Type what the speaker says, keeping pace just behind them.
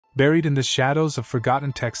Buried in the shadows of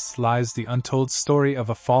forgotten texts lies the untold story of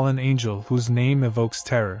a fallen angel whose name evokes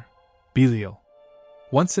terror, Belial.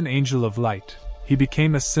 Once an angel of light, he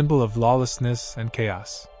became a symbol of lawlessness and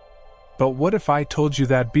chaos. But what if I told you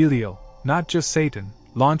that Belial, not just Satan,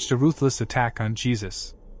 launched a ruthless attack on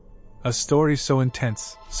Jesus? A story so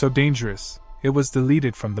intense, so dangerous, it was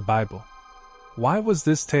deleted from the Bible. Why was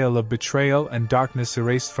this tale of betrayal and darkness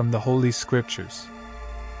erased from the Holy Scriptures?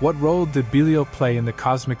 What role did Belial play in the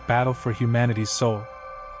cosmic battle for humanity's soul?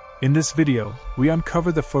 In this video, we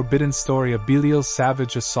uncover the forbidden story of Belial's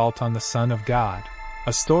savage assault on the Son of God,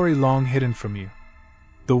 a story long hidden from you.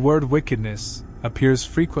 The word wickedness appears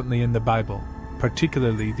frequently in the Bible,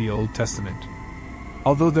 particularly the Old Testament.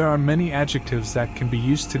 Although there are many adjectives that can be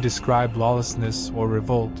used to describe lawlessness or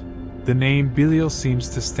revolt, the name Belial seems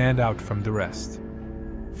to stand out from the rest.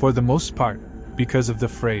 For the most part, because of the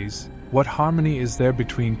phrase, "What harmony is there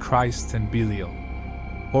between Christ and Belial?"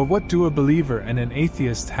 Or what do a believer and an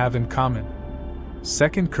atheist have in common?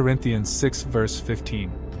 2 Corinthians 6 verse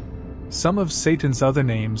 15. Some of Satan's other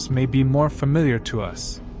names may be more familiar to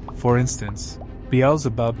us. For instance,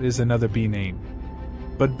 Beelzebub is another B name.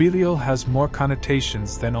 But Belial has more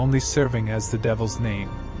connotations than only serving as the devil's name.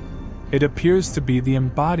 It appears to be the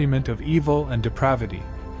embodiment of evil and depravity,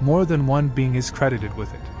 more than one being is credited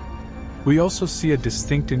with it. We also see a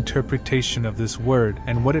distinct interpretation of this word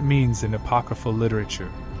and what it means in apocryphal literature.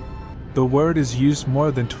 The word is used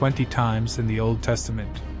more than 20 times in the Old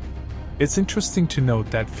Testament. It's interesting to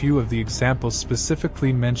note that few of the examples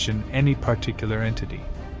specifically mention any particular entity.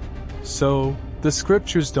 So, the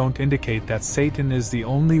scriptures don't indicate that Satan is the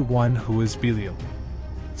only one who is Belial.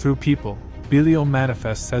 Through people, Belial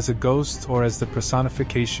manifests as a ghost or as the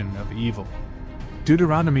personification of evil.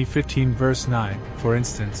 Deuteronomy 15 verse 9, for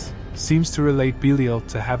instance, seems to relate Belial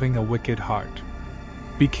to having a wicked heart.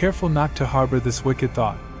 Be careful not to harbor this wicked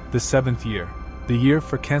thought. The 7th year, the year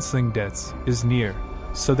for canceling debts, is near,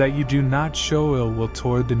 so that you do not show ill will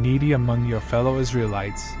toward the needy among your fellow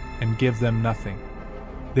Israelites, and give them nothing.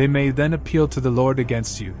 They may then appeal to the Lord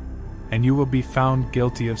against you, and you will be found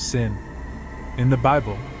guilty of sin. In the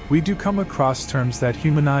Bible, we do come across terms that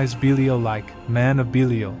humanize Belial like man of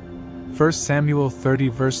Belial, 1 Samuel 30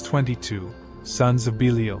 verse 22, sons of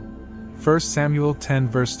Belial, 1 Samuel 10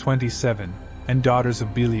 verse 27, and daughters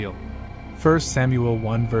of Belial, 1 Samuel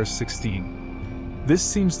 1 verse 16. This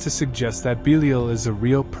seems to suggest that Belial is a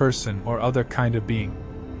real person or other kind of being.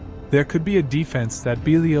 There could be a defense that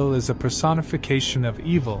Belial is a personification of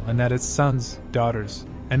evil and that its sons, daughters,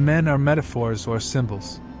 and men are metaphors or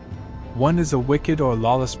symbols. One is a wicked or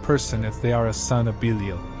lawless person if they are a son of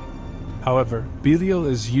Belial. However, Belial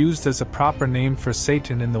is used as a proper name for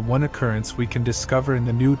Satan in the one occurrence we can discover in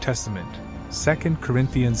the New Testament, 2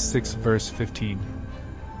 Corinthians 6 verse 15.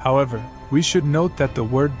 However, we should note that the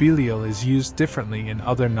word Belial is used differently in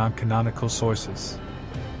other non-canonical sources.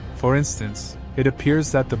 For instance, it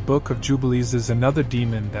appears that the Book of Jubilees is another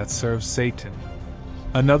demon that serves Satan.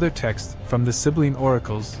 Another text, from the Sibylline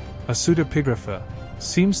Oracles, a pseudepigrapha,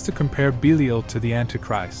 seems to compare Belial to the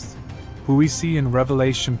Antichrist, who we see in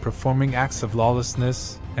Revelation performing acts of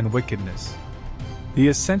lawlessness and wickedness. The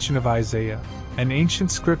Ascension of Isaiah, an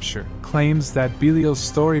ancient scripture, claims that Belial's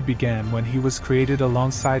story began when he was created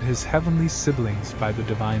alongside his heavenly siblings by the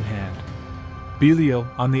divine hand. Belial,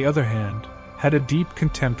 on the other hand, had a deep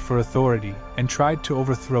contempt for authority and tried to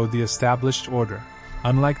overthrow the established order,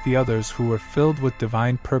 unlike the others who were filled with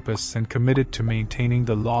divine purpose and committed to maintaining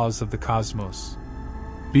the laws of the cosmos.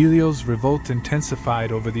 Belial's revolt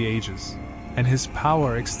intensified over the ages, and his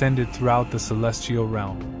power extended throughout the celestial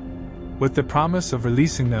realm. With the promise of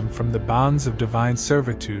releasing them from the bonds of divine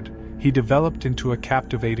servitude, he developed into a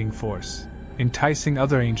captivating force, enticing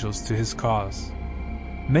other angels to his cause.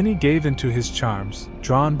 Many gave into his charms,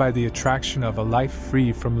 drawn by the attraction of a life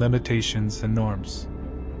free from limitations and norms.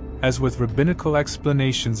 As with rabbinical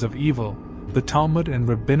explanations of evil, the Talmud and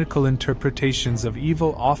rabbinical interpretations of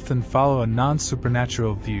evil often follow a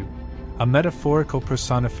non-supernatural view, a metaphorical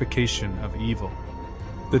personification of evil.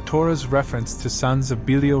 The Torah's reference to sons of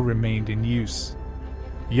Belial remained in use.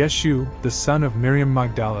 Yeshu, the son of Miriam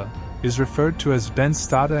Magdala, is referred to as Ben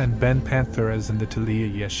Stada and Ben Panther as in the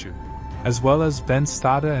Taliyah Yeshu, as well as Ben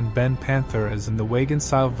Stada and Ben Panther as in the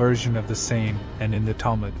Wagenseil version of the same and in the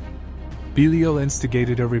Talmud. Belial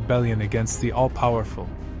instigated a rebellion against the All-Powerful,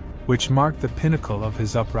 which marked the pinnacle of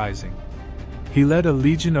his uprising. He led a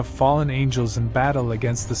legion of fallen angels in battle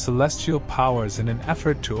against the celestial powers in an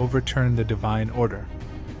effort to overturn the divine order.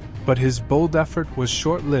 But his bold effort was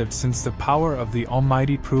short-lived since the power of the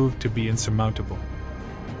Almighty proved to be insurmountable.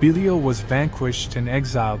 Belial was vanquished and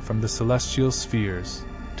exiled from the celestial spheres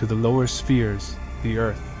to the lower spheres, the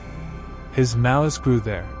earth. His malice grew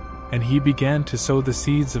there, and he began to sow the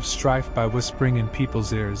seeds of strife by whispering in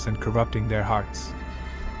people's ears and corrupting their hearts.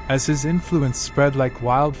 As his influence spread like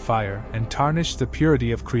wildfire and tarnished the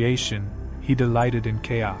purity of creation, he delighted in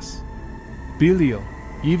chaos. Belial,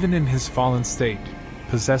 even in his fallen state,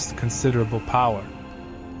 possessed considerable power.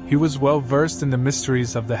 He was well versed in the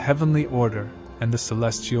mysteries of the heavenly order and the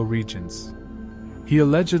celestial regions. He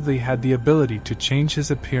allegedly had the ability to change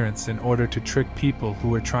his appearance in order to trick people who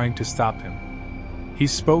were trying to stop him. He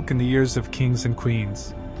spoke in the ears of kings and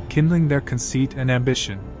queens, kindling their conceit and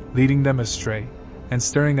ambition, leading them astray, and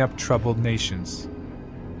stirring up troubled nations.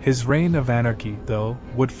 His reign of anarchy, though,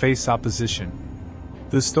 would face opposition.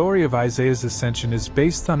 The story of Isaiah's ascension is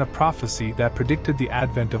based on a prophecy that predicted the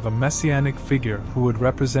advent of a messianic figure who would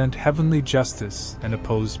represent heavenly justice and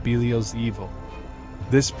oppose Belial's evil.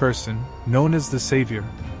 This person, known as the Savior,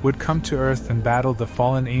 would come to earth and battle the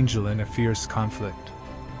fallen angel in a fierce conflict.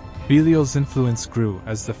 Belial's influence grew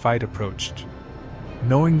as the fight approached.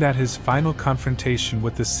 Knowing that his final confrontation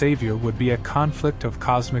with the Savior would be a conflict of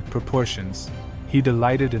cosmic proportions, he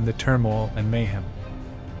delighted in the turmoil and mayhem.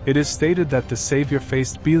 It is stated that the Savior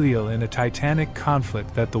faced Belial in a titanic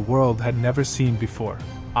conflict that the world had never seen before,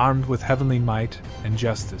 armed with heavenly might and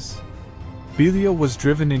justice. Belial was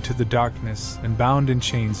driven into the darkness and bound in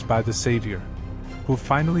chains by the Savior, who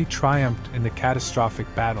finally triumphed in the catastrophic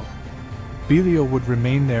battle. Belial would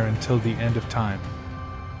remain there until the end of time.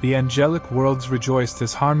 The angelic worlds rejoiced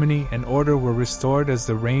as harmony and order were restored as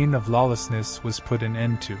the reign of lawlessness was put an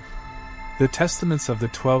end to. The testaments of the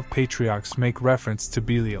 12 patriarchs make reference to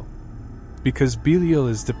Belial. Because Belial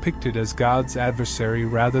is depicted as God's adversary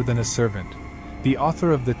rather than a servant, the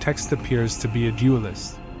author of the text appears to be a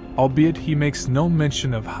dualist, albeit he makes no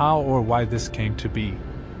mention of how or why this came to be.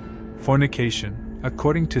 Fornication,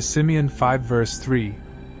 according to Simeon 5 verse 3,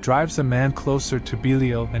 drives a man closer to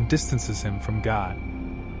Belial and distances him from God.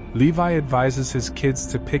 Levi advises his kids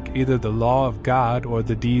to pick either the law of God or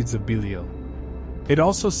the deeds of Belial. It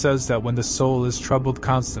also says that when the soul is troubled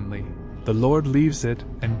constantly, the Lord leaves it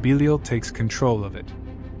and Belial takes control of it.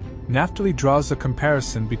 Naphtali draws a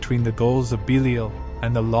comparison between the goals of Belial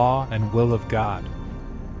and the law and will of God.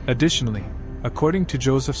 Additionally, according to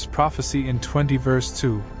Joseph's prophecy in 20 verse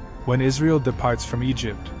 2, when Israel departs from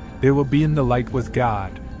Egypt, they will be in the light with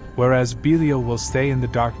God, whereas Belial will stay in the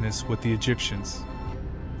darkness with the Egyptians.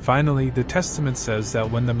 Finally, the Testament says that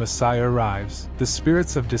when the Messiah arrives, the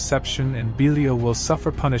spirits of deception and Belial will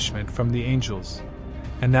suffer punishment from the angels,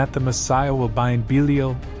 and that the Messiah will bind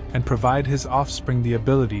Belial and provide his offspring the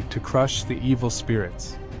ability to crush the evil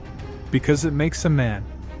spirits. Because it makes a man,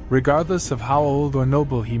 regardless of how old or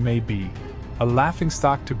noble he may be, a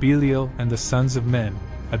laughingstock to Belial and the sons of men.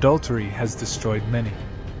 Adultery has destroyed many.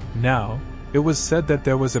 Now, it was said that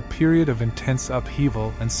there was a period of intense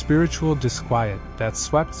upheaval and spiritual disquiet that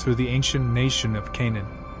swept through the ancient nation of Canaan.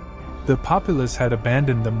 The populace had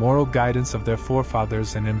abandoned the moral guidance of their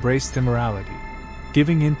forefathers and embraced immorality,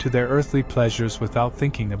 giving in to their earthly pleasures without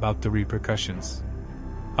thinking about the repercussions.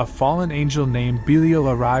 A fallen angel named Belial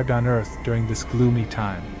arrived on earth during this gloomy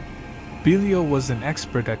time. Belial was an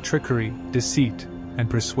expert at trickery, deceit, and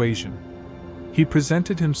persuasion. He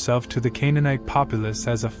presented himself to the Canaanite populace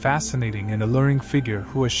as a fascinating and alluring figure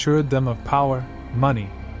who assured them of power, money,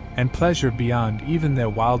 and pleasure beyond even their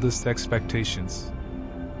wildest expectations.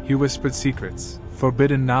 He whispered secrets,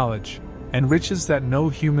 forbidden knowledge, and riches that no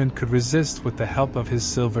human could resist with the help of his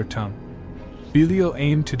silver tongue. Belial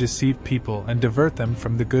aimed to deceive people and divert them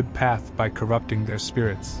from the good path by corrupting their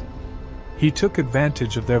spirits. He took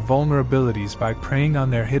advantage of their vulnerabilities by preying on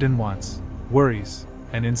their hidden wants, worries,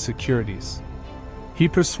 and insecurities. He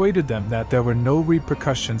persuaded them that there were no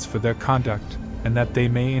repercussions for their conduct, and that they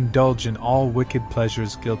may indulge in all wicked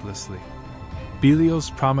pleasures guiltlessly. Belial's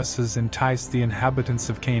promises enticed the inhabitants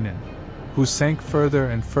of Canaan, who sank further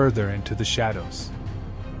and further into the shadows.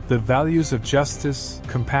 The values of justice,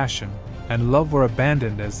 compassion, and love were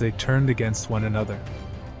abandoned as they turned against one another.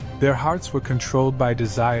 Their hearts were controlled by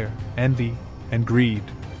desire, envy, and greed,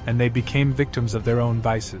 and they became victims of their own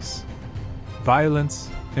vices. Violence,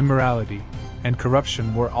 immorality, and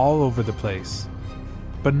corruption were all over the place.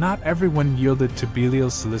 But not everyone yielded to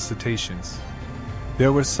Belial's solicitations.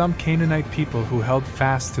 There were some Canaanite people who held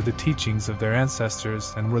fast to the teachings of their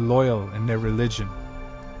ancestors and were loyal in their religion.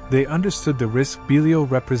 They understood the risk Belial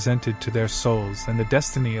represented to their souls and the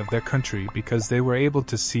destiny of their country because they were able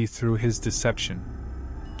to see through his deception.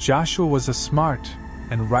 Joshua was a smart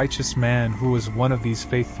and righteous man who was one of these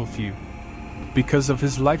faithful few. Because of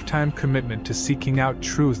his lifetime commitment to seeking out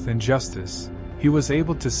truth and justice, he was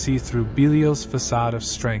able to see through Belial's facade of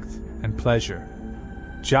strength and pleasure.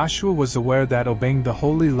 Joshua was aware that obeying the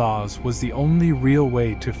holy laws was the only real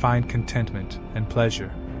way to find contentment and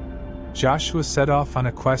pleasure. Joshua set off on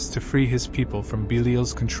a quest to free his people from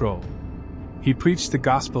Belial's control. He preached the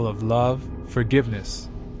gospel of love, forgiveness,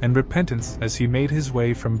 and repentance as he made his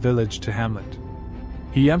way from village to hamlet.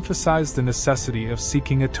 He emphasized the necessity of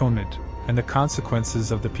seeking atonement and the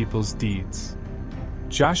consequences of the people's deeds.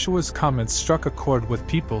 Joshua's comments struck a chord with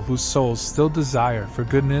people whose souls still desire for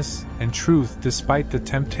goodness and truth despite the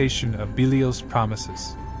temptation of Belial's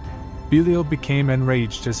promises. Belial became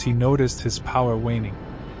enraged as he noticed his power waning.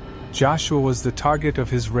 Joshua was the target of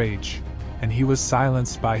his rage, and he was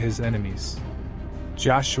silenced by his enemies.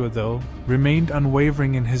 Joshua, though, remained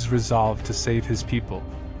unwavering in his resolve to save his people.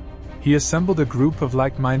 He assembled a group of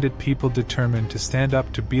like-minded people determined to stand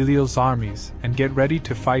up to Belial's armies and get ready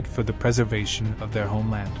to fight for the preservation of their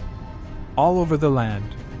homeland. All over the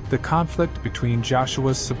land, the conflict between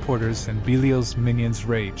Joshua's supporters and Belial's minions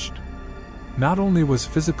raged. Not only was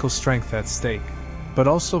physical strength at stake, but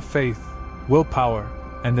also faith, willpower,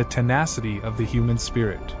 and the tenacity of the human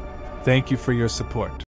spirit. Thank you for your support.